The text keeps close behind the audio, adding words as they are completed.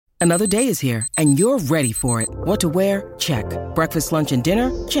Another day is here, and you're ready for it. What to wear? Check. Breakfast, lunch, and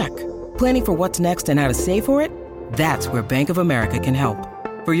dinner? Check. Planning for what's next and how to save for it? That's where Bank of America can help.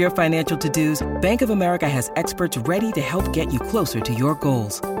 For your financial to-dos, Bank of America has experts ready to help get you closer to your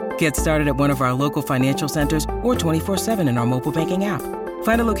goals. Get started at one of our local financial centers or 24/7 in our mobile banking app.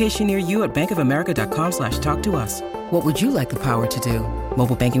 Find a location near you at bankofamerica.com/talktous. What would you like the power to do?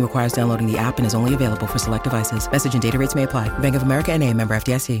 Mobile banking requires downloading the app and is only available for select devices. Message and data rates may apply. Bank of America N.A., member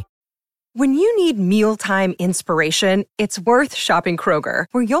FDIC. When you need mealtime inspiration, it's worth shopping Kroger,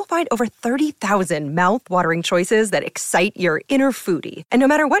 where you'll find over 30,000 mouth-watering choices that excite your inner foodie. And no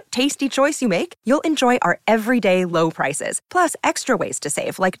matter what tasty choice you make, you'll enjoy our everyday low prices, plus extra ways to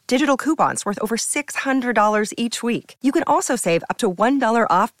save, like digital coupons worth over $600 each week. You can also save up to $1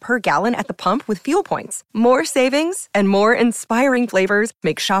 off per gallon at the pump with fuel points. More savings and more inspiring flavors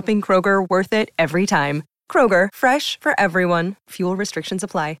make shopping Kroger worth it every time. Kroger, fresh for everyone. Fuel restrictions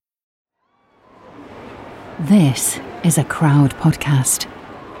apply. This is a Crowd podcast.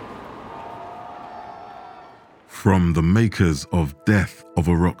 From the makers of Death of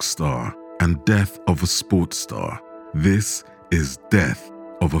a Rock Star and Death of a Sports Star, this is Death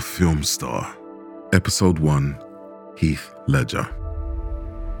of a Film Star. Episode 1, Heath Ledger.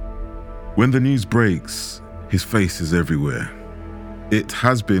 When the news breaks, his face is everywhere. It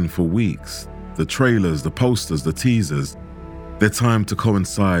has been for weeks. The trailers, the posters, the teasers, they're timed to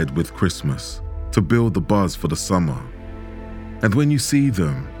coincide with Christmas, to build the buzz for the summer. And when you see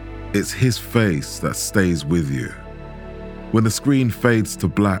them, it's his face that stays with you. When the screen fades to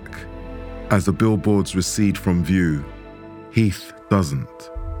black, as the billboards recede from view, Heath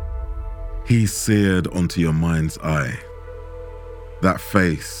doesn't. He's seared onto your mind's eye. That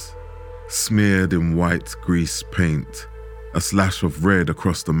face, smeared in white grease paint, a slash of red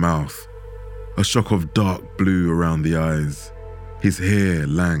across the mouth, a shock of dark blue around the eyes, his hair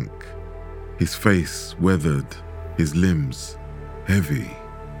lank, his face weathered, his limbs heavy.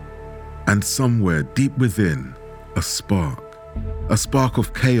 And somewhere deep within, a spark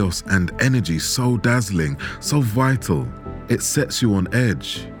of chaos and energy so dazzling, so vital, it sets you on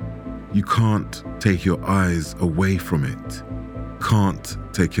edge. You can't take your eyes away from it, can't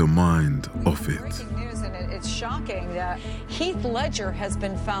take your mind off it. Breaking news, and it's shocking that Heath Ledger has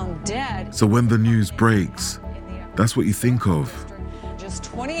been found dead. So when the news breaks, that's what you think of. Just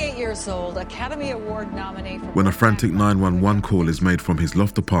 28 years old, Academy Award nominee for... When a frantic 911 call is made from his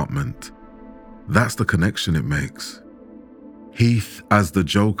loft apartment, that's the connection it makes. Heath as the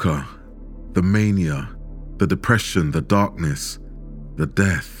Joker, the mania, the depression, the darkness, the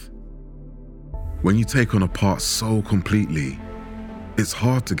death. When you take on a part so completely, it's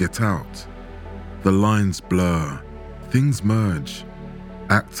hard to get out. The lines blur, things merge,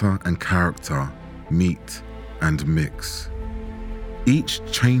 actor and character meet and mix. Each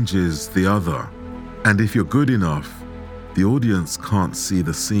changes the other, and if you're good enough, the audience can't see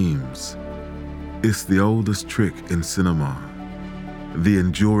the seams. It's the oldest trick in cinema. The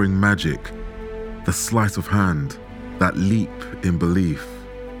enduring magic, the sleight of hand, that leap in belief.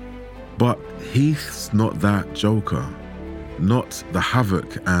 But Heath's not that Joker, not the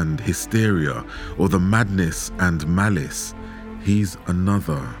havoc and hysteria or the madness and malice. He's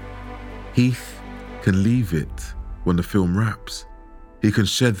another. Heath can leave it when the film wraps. He can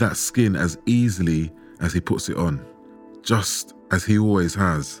shed that skin as easily as he puts it on, just as he always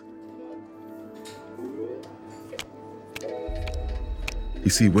has.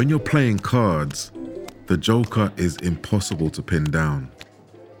 You see, when you're playing cards, the Joker is impossible to pin down.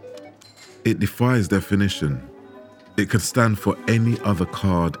 It defies definition. It could stand for any other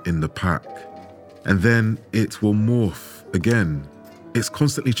card in the pack, and then it will morph again. It's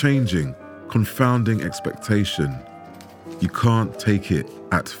constantly changing, confounding expectation. You can't take it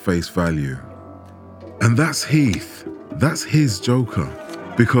at face value. And that's Heath. That's his Joker.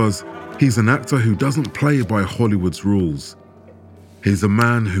 Because he's an actor who doesn't play by Hollywood's rules. He's a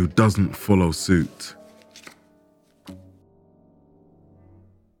man who doesn't follow suit.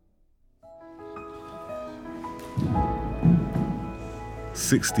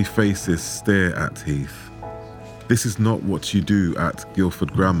 "60 faces stare at Heath. This is not what you do at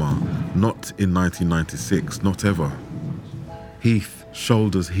Guildford Grammar, not in 1996, not ever." Heath,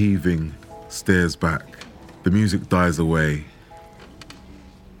 shoulders heaving, stares back. The music dies away.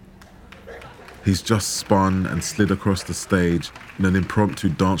 He's just spun and slid across the stage in an impromptu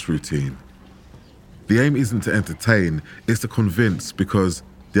dance routine. The aim isn't to entertain, it's to convince, because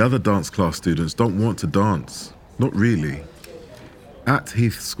the other dance class students don't want to dance. Not really. At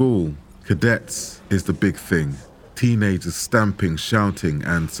Heath's school, cadets is the big thing. Teenagers stamping, shouting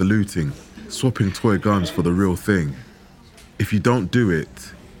and saluting, swapping toy guns for the real thing. If you don't do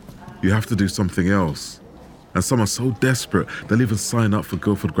it, you have to do something else. And some are so desperate, they'll even sign up for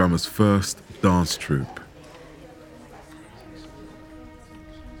Guildford Grammar's first dance troupe.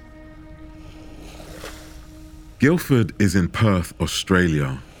 Guildford is in Perth,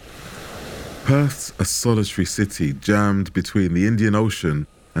 Australia. Perth's a solitary city jammed between the Indian Ocean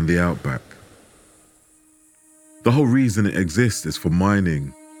and the outback. The whole reason it exists is for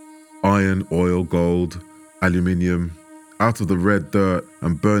mining. Iron, oil, gold, aluminium. Out of the red dirt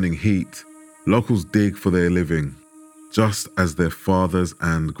and burning heat, locals dig for their living, just as their fathers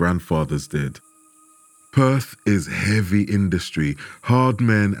and grandfathers did. Perth is heavy industry, hard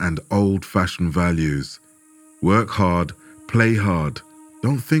men and old-fashioned values. Work hard, play hard,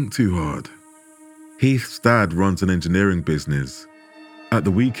 don't think too hard. Heath's dad runs an engineering business. At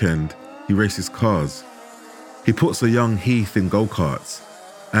the weekend, he races cars. He puts a young Heath in go-karts,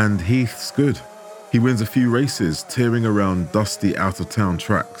 and Heath's good. He wins a few races, tearing around dusty out-of-town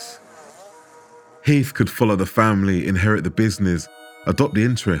tracks. Heath could follow the family, inherit the business, adopt the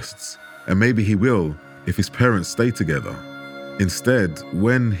interests, and maybe he will if his parents stay together. Instead,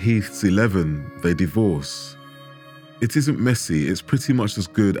 when Heath's 11, they divorce. It isn't messy, it's pretty much as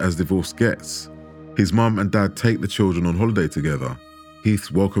good as divorce gets. His mum and dad take the children on holiday together.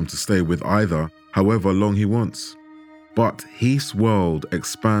 Heath's welcome to stay with either, however long he wants. But Heath's world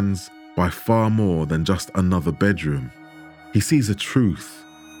expands by far more than just another bedroom. He sees a truth,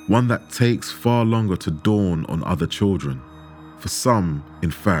 one that takes far longer to dawn on other children. For some,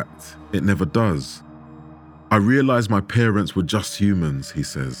 in fact, it never does. I realized my parents were just humans, he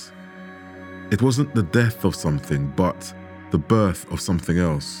says. It wasn't the death of something, but the birth of something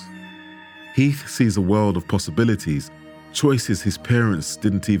else. Heath sees a world of possibilities, choices his parents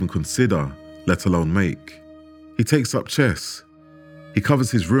didn't even consider, let alone make. He takes up chess. He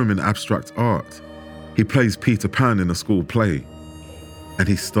covers his room in abstract art. He plays Peter Pan in a school play. And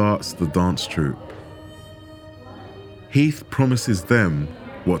he starts the dance troupe. Heath promises them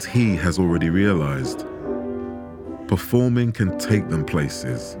what he has already realized. Performing can take them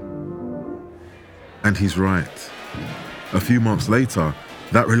places. And he's right. A few months later,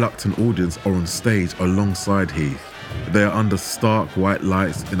 that reluctant audience are on stage alongside Heath. They are under stark white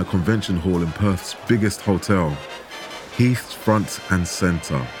lights in a convention hall in Perth's biggest hotel. Heath's front and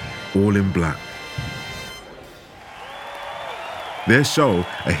centre, all in black. Their show,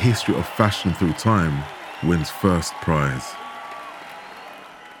 A History of Fashion Through Time, wins first prize.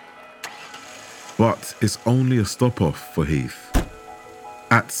 But it's only a stop-off for Heath.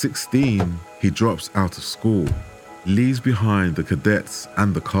 At 16, he drops out of school, leaves behind the cadets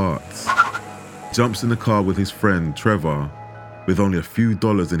and the carts, jumps in the car with his friend Trevor with only a few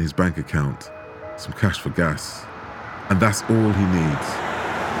dollars in his bank account, some cash for gas, and that's all he needs.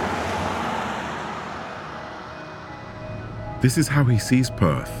 This is how he sees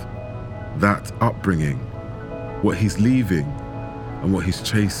Perth, that upbringing, what he's leaving and what he's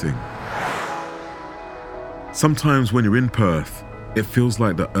chasing. Sometimes when you're in Perth, it feels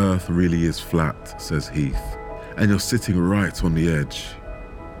like the earth really is flat, says Heath, and you're sitting right on the edge.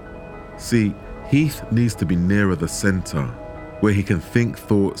 See, Heath needs to be nearer the centre, where he can think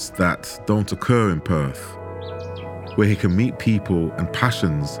thoughts that don't occur in Perth, where he can meet people and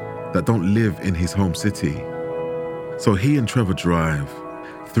passions that don't live in his home city. So he and Trevor drive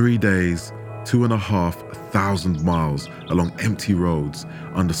 3 days, 2,500 miles along empty roads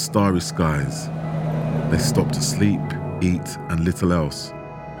under starry skies. They stop to sleep, eat, and little else.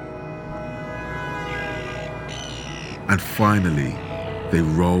 And finally, they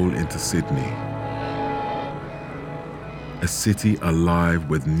roll into Sydney. A city alive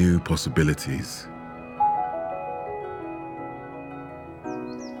with new possibilities.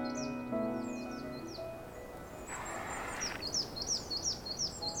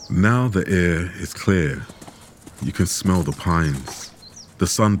 Now the air is clear. You can smell the pines. The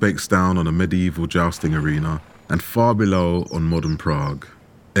sun bakes down on a medieval jousting arena, and far below on modern Prague.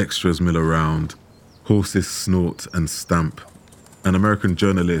 Extras mill around, horses snort and stamp. An American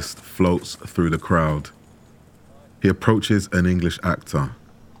journalist floats through the crowd. He approaches an English actor.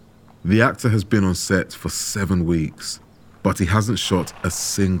 The actor has been on set for 7 weeks, but he hasn't shot a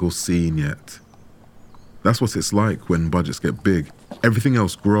single scene yet. That's what it's like when budgets get big. Everything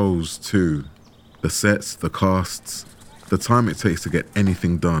else grows too. The sets, the casts, the time it takes to get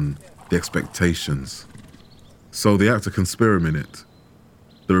anything done, the expectations. So the actor can spare a minute.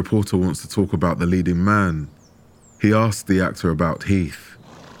 The reporter wants to talk about the leading man. He asks the actor about Heath.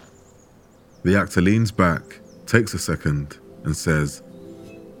 The actor leans back, takes a second, and says,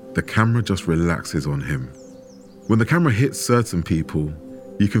 the camera just relaxes on him. When the camera hits certain people,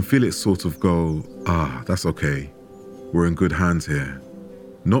 you can feel it sort of go, that's okay. We're in good hands here.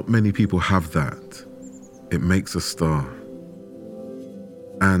 Not many people have that. It makes a star.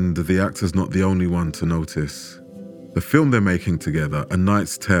 And the actor's not the only one to notice. The film they're making together, A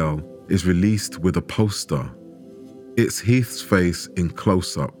Knight's Tale, is released with a poster. It's Heath's face in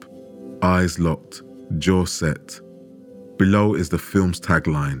close-up, eyes locked, jaw set. Below is the film's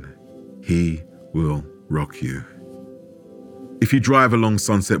tagline, "He will rock you." If you drive along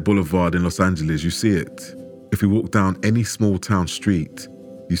Sunset Boulevard in Los Angeles, you see it. If you walk down any small town street,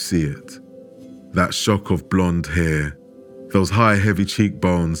 you see it. That shock of blonde hair, those high, heavy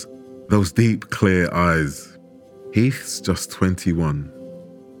cheekbones, those deep, clear eyes. Heath's just 21.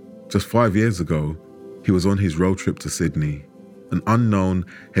 Just 5 years ago, he was on his road trip to Sydney, an unknown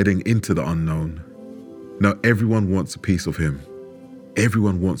heading into the unknown. Now everyone wants a piece of him.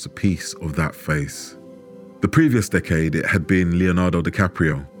 Everyone wants a piece of that face. The previous decade, it had been Leonardo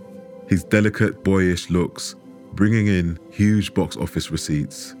DiCaprio. His delicate, boyish looks, bringing in huge box office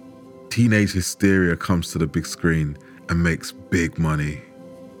receipts. Teenage hysteria comes to the big screen and makes big money.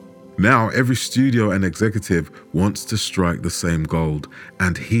 Now every studio and executive wants to strike the same gold,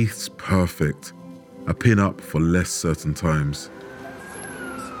 and Heath's perfect. A pin-up for less certain times.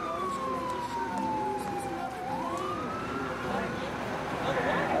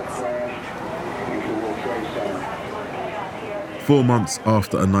 Four months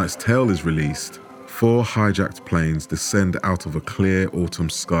after A Knight's Tale is released, 4 hijacked planes descend out of a clear autumn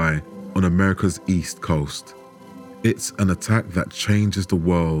sky on America's East Coast. It's an attack that changes the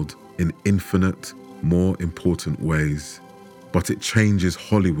world in infinite, more important ways. But it changes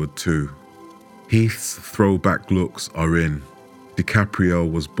Hollywood too. Heath's throwback looks are in.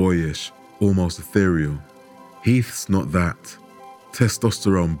 DiCaprio was boyish, almost ethereal. Heath's not that.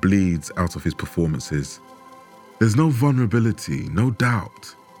 Testosterone bleeds out of his performances. There's no vulnerability, no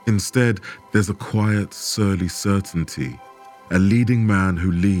doubt. Instead, there's a quiet, surly certainty. A leading man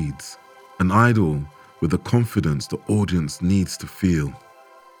who leads. An idol with the confidence the audience needs to feel.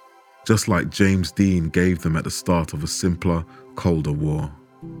 Just like James Dean gave them at the start of a simpler, colder war.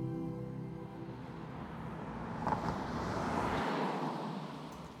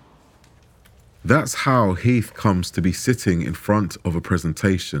 That's how Heath comes to be sitting in front of a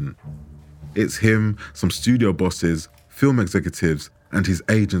presentation. It's him, some studio bosses, film executives, and his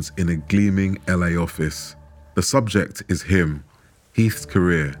agents in a gleaming LA office. The subject is him, Heath's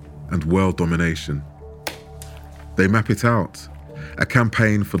career, and world domination. They map it out. A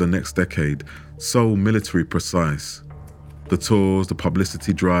campaign for the next decade, so military precise. The tours, the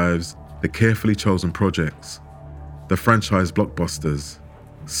publicity drives, the carefully chosen projects, the franchise blockbusters.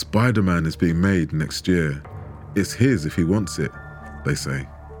 Spider-Man is being made next year. It's his if he wants it, they say.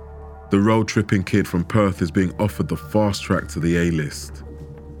 The road-tripping kid from Perth is being offered the fast track to the A-list.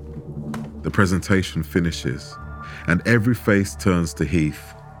 The presentation finishes, and every face turns to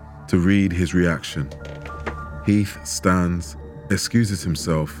Heath to read his reaction. Heath stands, excuses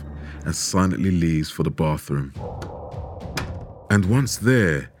himself, and silently leaves for the bathroom. And once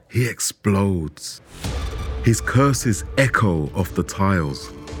there, he explodes. His curses echo off the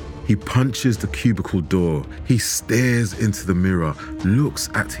tiles. He punches the cubicle door. He stares into the mirror, looks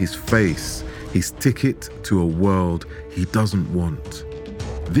at his face, his ticket to a world he doesn't want.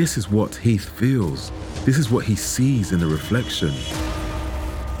 This is what Heath feels. This is what he sees in the reflection.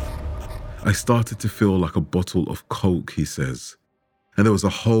 I started to feel like a bottle of Coke, he says. And there was a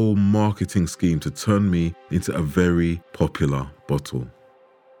whole marketing scheme to turn me into a very popular bottle.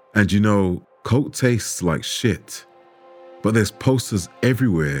 And you know, Coke tastes like shit, but there's posters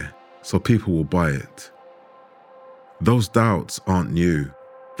everywhere, so people will buy it. Those doubts aren't new.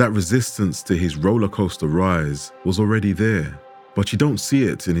 That resistance to his roller coaster rise was already there, but you don't see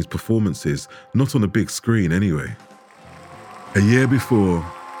it in his performances, not on a big screen anyway. A year before,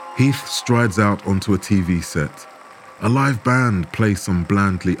 Heath strides out onto a TV set. A live band plays some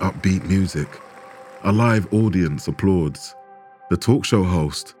blandly upbeat music. A live audience applauds. The talk show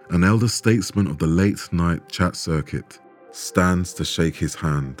host, an elder statesman of the late-night chat circuit, stands to shake his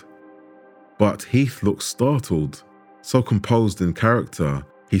hand. But Heath looks startled. So composed in character,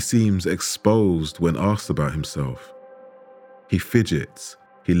 he seems exposed when asked about himself. He fidgets,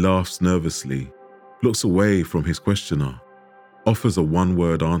 he laughs nervously, looks away from his questioner, offers a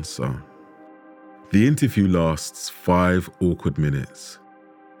one-word answer. The interview lasts 5 awkward minutes.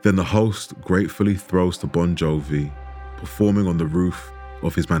 Then the host gratefully throws to Bon Jovi, performing on the roof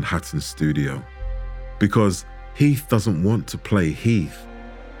of his Manhattan studio. Because Heath doesn't want to play Heath.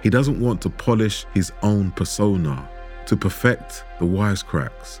 He doesn't want to polish his own persona, to perfect the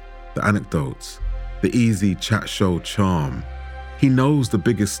wisecracks, the anecdotes, the easy chat show charm. He knows the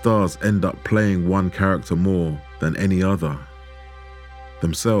biggest stars end up playing one character more than any other.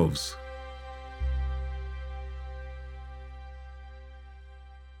 themselves.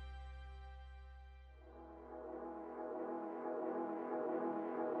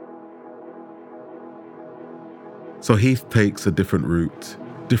 So Heath takes a different route,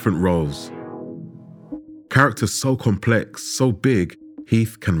 different roles. Characters so complex, so big,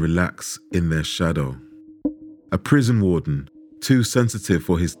 Heath can relax in their shadow. A prison warden, too sensitive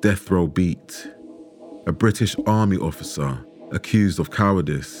for his death row beat. A British army officer, accused of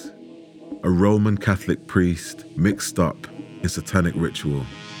cowardice. A Roman Catholic priest mixed up in satanic ritual.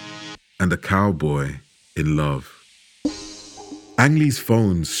 And a cowboy in love. Ang Lee's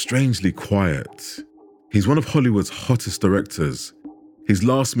phone's strangely quiet. He's one of Hollywood's hottest directors. His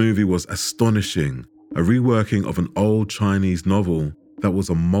last movie was astonishing, a reworking of an old Chinese novel that was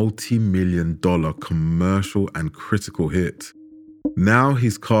a multi-million-dollar commercial and critical hit. Now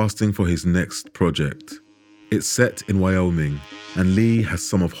he's casting for his next project. It's set in Wyoming, and Lee has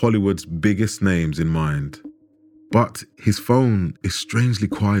some of Hollywood's biggest names in mind. But his phone is strangely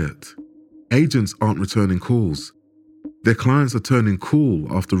quiet. Agents aren't returning calls. Their clients are turning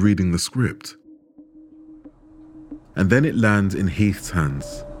cool after reading the script. And then it lands in Heath's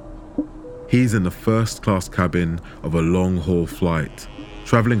hands. He's in the first-class cabin of a long-haul flight,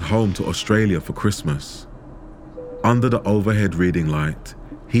 traveling home to Australia for Christmas. Under the overhead reading light,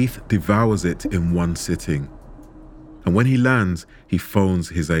 Heath devours it in one sitting. And when he lands, he phones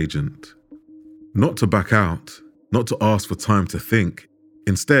his agent. Not to back out, not to ask for time to think.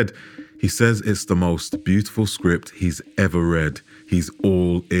 Instead, he says it's the most beautiful script he's ever read. He's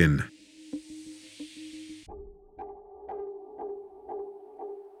all in.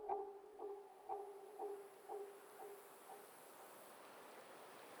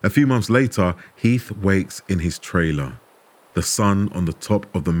 A few months later, Heath wakes in his trailer. The sun on the top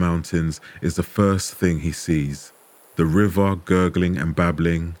of the mountains is the first thing he sees. The river gurgling and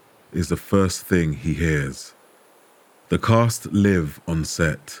babbling is the first thing he hears. The cast live on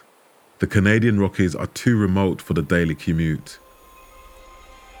set. The Canadian Rockies are too remote for the daily commute.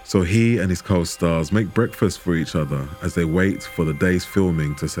 So he and his co-stars make breakfast for each other as they wait for the day's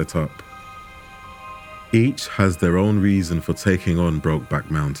filming to set up. Each has their own reason for taking on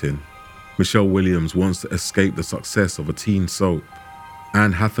Brokeback Mountain. Michelle Williams wants to escape the success of a teen soap.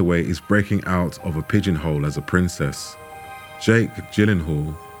 Anne Hathaway is breaking out of a pigeonhole as a princess. Jake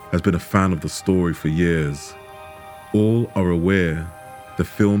Gyllenhaal has been a fan of the story for years. All are aware the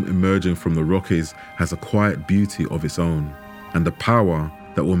film emerging from the Rockies has a quiet beauty of its own and a power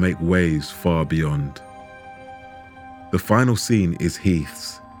that will make waves far beyond. The final scene is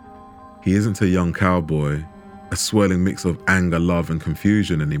Heath's. He isn't a young cowboy, a swirling mix of anger, love, and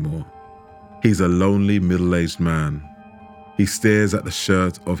confusion anymore. He's a lonely, middle-aged man. He stares at the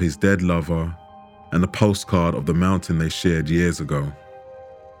shirt of his dead lover and a postcard of the mountain they shared years ago.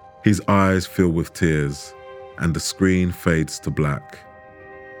 His eyes fill with tears, and the screen fades to black.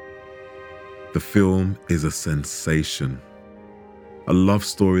 The film is a sensation. A love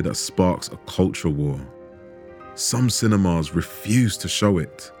story that sparks a culture war. Some cinemas refuse to show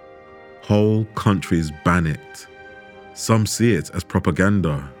it. Whole countries ban it. Some see it as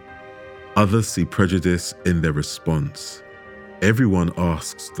propaganda. Others see prejudice in their response. Everyone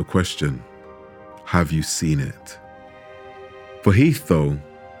asks the question, have you seen it? For Heath, though,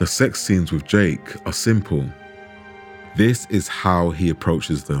 the sex scenes with Jake are simple. This is how he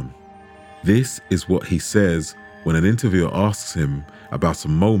approaches them. This is what he says when an interviewer asks him about a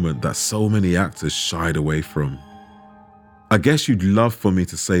moment that so many actors shied away from. I guess you'd love for me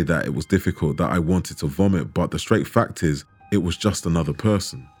to say that it was difficult, that I wanted to vomit, but the straight fact is, it was just another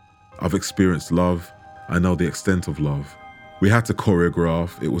person. I've experienced love. I know the extent of love. We had to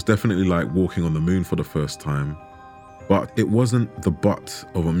choreograph. It was definitely like walking on the moon for the first time. But it wasn't the butt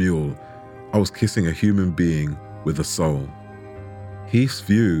of a mule. I was kissing a human being with a soul. Heath's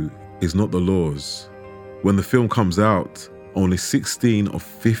view is not the laws. When the film comes out, only 16 of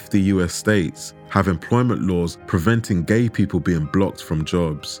 50 US states have employment laws preventing gay people being blocked from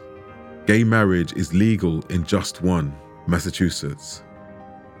jobs. Gay marriage is legal in just one, Massachusetts.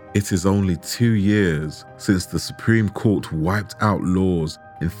 It is only 2 years since the Supreme Court wiped out laws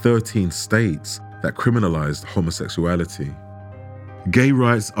in 13 states that criminalized homosexuality. Gay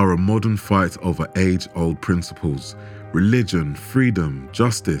rights are a modern fight over age-old principles: religion, freedom,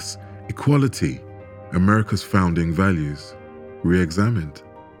 justice, equality, America's founding values, re-examined.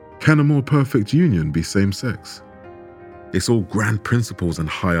 Can a more perfect union be same-sex? It's all grand principles and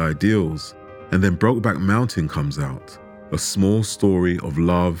high ideals, and then Brokeback Mountain comes out. A small story of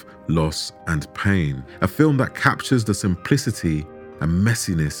love, loss, and pain. A film that captures the simplicity and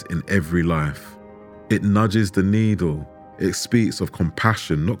messiness in every life. It nudges the needle. It speaks of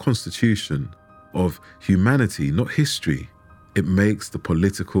compassion, not constitution, of humanity, not history. It makes the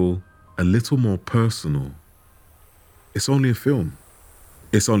political a little more personal. It's only a film.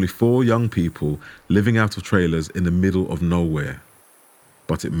 It's only 4 young people living out of trailers in the middle of nowhere.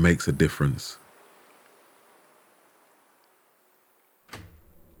 But it makes a difference.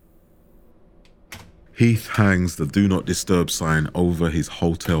 Heath hangs the Do Not Disturb sign over his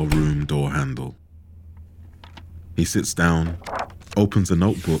hotel room door handle. He sits down, opens a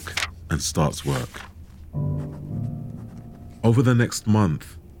notebook, and starts work. Over the next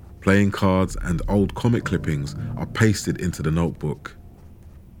month, playing cards and old comic clippings are pasted into the notebook.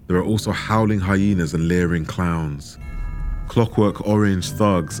 There are also howling hyenas and leering clowns. Clockwork Orange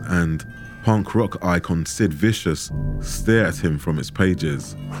thugs and punk rock icon Sid Vicious stare at him from its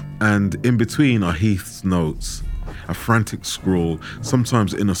pages. And in between are Heath's notes, a frantic scrawl,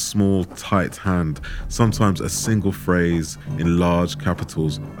 sometimes in a small, tight hand, sometimes a single phrase in large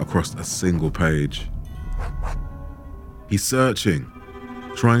capitals across a single page. He's searching,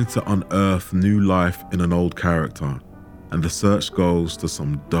 trying to unearth new life in an old character, and the search goes to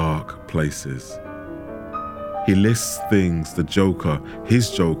some dark places. He lists things the Joker,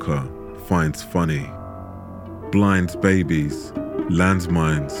 his Joker, finds funny. Blind babies,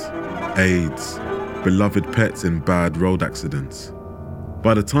 landmines, AIDS, beloved pets in bad road accidents.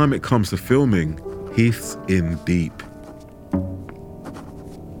 By the time it comes to filming, Heath's in deep.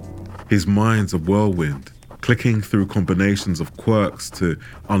 His mind's a whirlwind, clicking through combinations of quirks to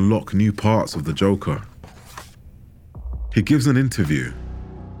unlock new parts of the Joker. He gives an interview.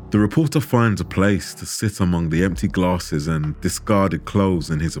 The reporter finds a place to sit among the empty glasses and discarded clothes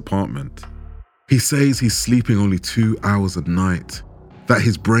in his apartment. He says he's sleeping only 2 hours a night, that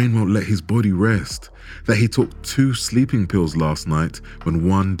his brain won't let his body rest, that he took 2 sleeping pills last night when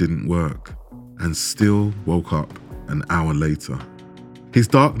one didn't work, and still woke up an hour later. His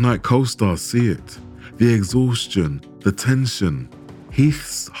Dark Knight co-stars see it. The exhaustion, the tension.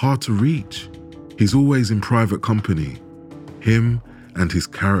 Heath's hard to reach. He's always in private company. Him and his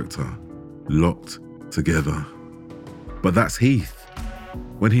character locked together. But that's Heath.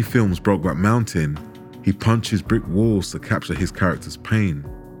 When he films Brokeback Mountain, he punches brick walls to capture his character's pain.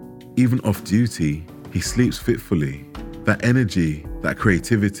 Even off duty, he sleeps fitfully. That energy, that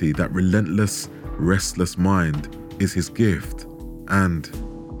creativity, that relentless, restless mind is his gift and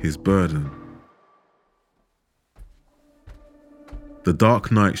his burden. The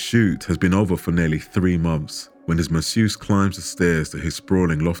Dark Knight shoot has been over for nearly 3 months when his masseuse climbs the stairs to his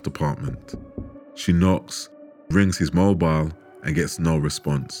sprawling loft apartment. She knocks, rings his mobile, and gets no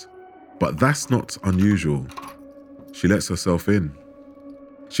response. But that's not unusual. She lets herself in.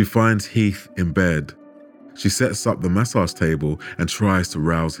 She finds Heath in bed. She sets up the massage table and tries to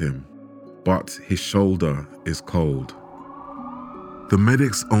rouse him, but his shoulder is cold. The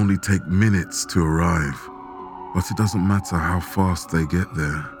medics only take minutes to arrive, but it doesn't matter how fast they get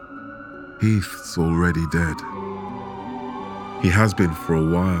there. Heath's already dead. He has been for a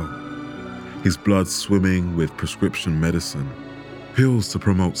while. His blood swimming with prescription medicine, pills to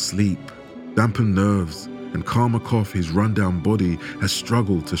promote sleep, dampen nerves, and calm a cough his rundown body has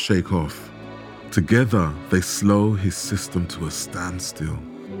struggled to shake off. Together, they slow his system to a standstill.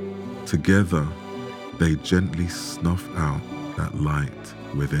 Together, they gently snuff out that light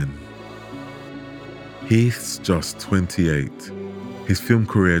within. Heath's just 28, his film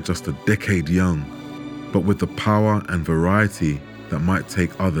career just a decade young, but with the power and variety that might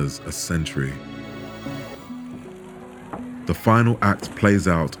take others a century. The final act plays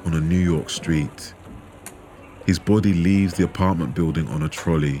out on a New York street. His body leaves the apartment building on a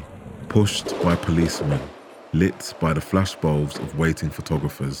trolley, pushed by policemen, lit by the flashbulbs of waiting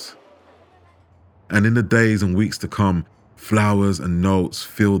photographers. And in the days and weeks to come, flowers and notes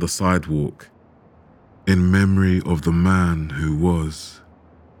fill the sidewalk, in memory of the man who was,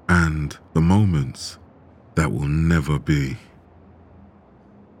 and the moments that will never be.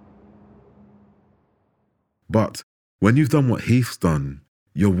 But when you've done what Heath's done,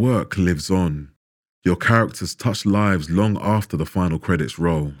 your work lives on. Your characters touch lives long after the final credits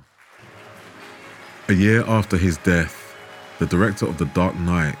roll. A year after his death, the director of The Dark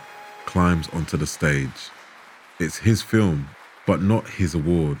Knight climbs onto the stage. It's his film, but not his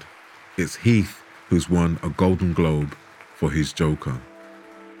award. It's Heath who's won a Golden Globe for his Joker.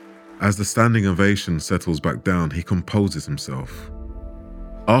 As the standing ovation settles back down, he composes himself.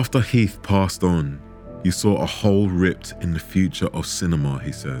 After Heath passed on, you saw a hole ripped in the future of cinema,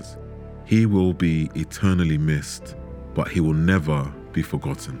 he says. He will be eternally missed, but he will never be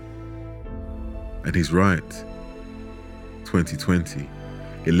forgotten. And he's right. 2020,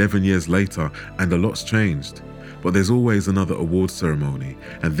 11 years later, and a lot's changed. But there's always another award ceremony,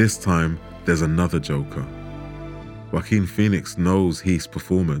 and this time there's another Joker. Joaquin Phoenix knows Heath's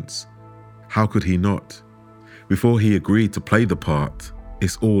performance. How could he not? Before he agreed to play the part,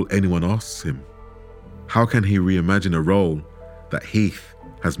 it's all anyone asks him. How can he reimagine a role that Heath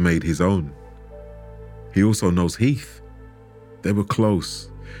has made his own? He also knows Heath. They were close.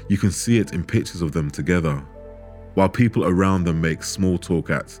 You can see it in pictures of them together. While people around them make small talk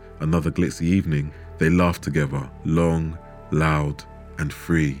at another glitzy evening, they laugh together, long, loud, and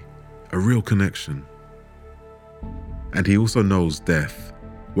free. A real connection. And he also knows death.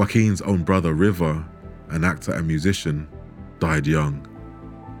 Joaquin's own brother, River, an actor and musician, died young,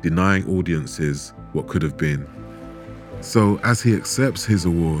 denying audiences what could have been. So as he accepts his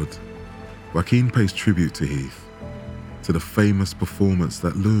award, Joaquin pays tribute to Heath, to the famous performance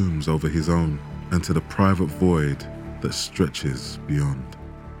that looms over his own, and to the private void that stretches beyond.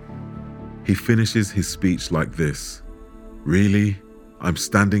 He finishes his speech like this: "Really, I'm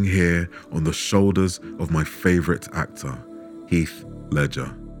standing here on the shoulders of my favorite actor, Heath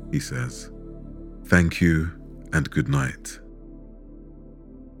Ledger," he says. "Thank you and good night."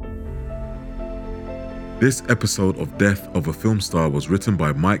 This episode of Death of a Film Star was written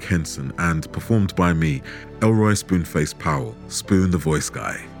by Mike Henson and performed by me, Elroy Spoonface Powell, Spoon the Voice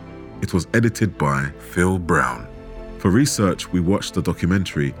Guy. It was edited by Phil Brown. For research, we watched the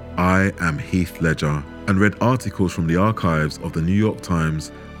documentary I Am Heath Ledger and read articles from the archives of the New York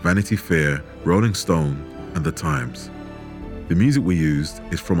Times, Vanity Fair, Rolling Stone, and The Times. The music we used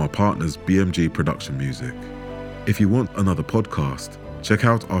is from our partners BMG Production Music. If you want another podcast, check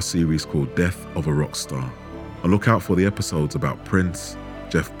out our series called Death of a Rock Star, and look out for the episodes about Prince,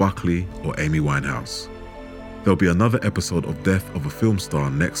 Jeff Buckley, or Amy Winehouse. There'll be another episode of Death of a Film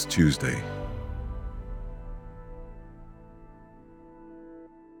Star next Tuesday.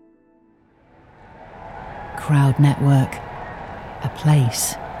 Crowd Network, a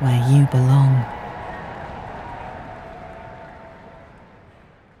place where you belong.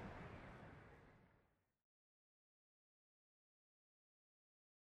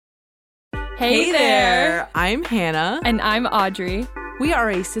 Hey there! I'm Hannah. And I'm Audrey. We are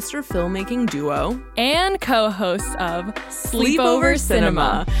a sister filmmaking duo And co-hosts of Sleepover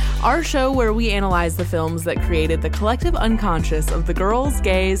Cinema, our show where we analyze the films that created the collective unconscious of the girls,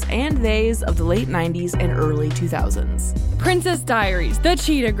 gays, and theys of the late 90s and early 2000s. Princess Diaries, The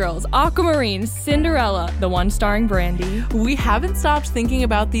Cheetah Girls, Aquamarine, Cinderella, the one starring Brandy. We haven't stopped thinking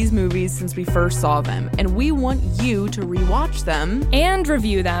about these movies since we first saw them, and we want you to rewatch them And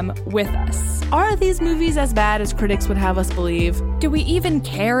review them with us. Are these movies as bad as critics would have us believe? Do we even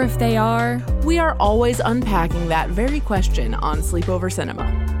care if they are? We are always unpacking that very question on Sleepover Cinema.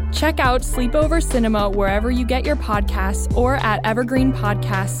 Check out Sleepover Cinema wherever you get your podcasts or at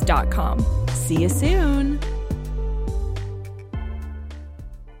evergreenpodcasts.com. See you soon!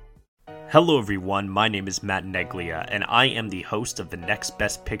 Hello everyone, my name is Matt Neglia, and I am the host of the Next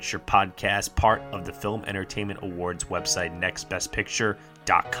Best Picture podcast, part of the Film Entertainment Awards website,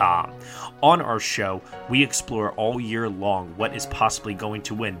 nextbestpicture.com. On our show, we explore all year long what is possibly going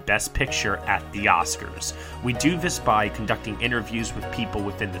to win Best Picture at the Oscars. We do this by conducting interviews with people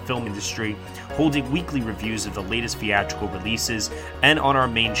within the film industry, holding weekly reviews of the latest theatrical releases, and on our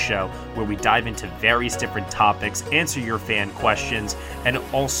main show, where we dive into various different topics, answer your fan questions, and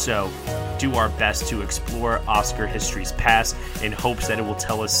also do our best to explore Oscar history's past in hopes that it will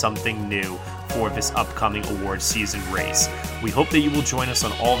tell us something new for this upcoming award season race. We hope that you will join us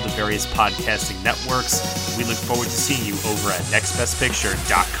on all of the various podcasting networks. We look forward to seeing you over at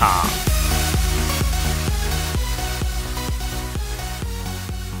nextbestpicture.com.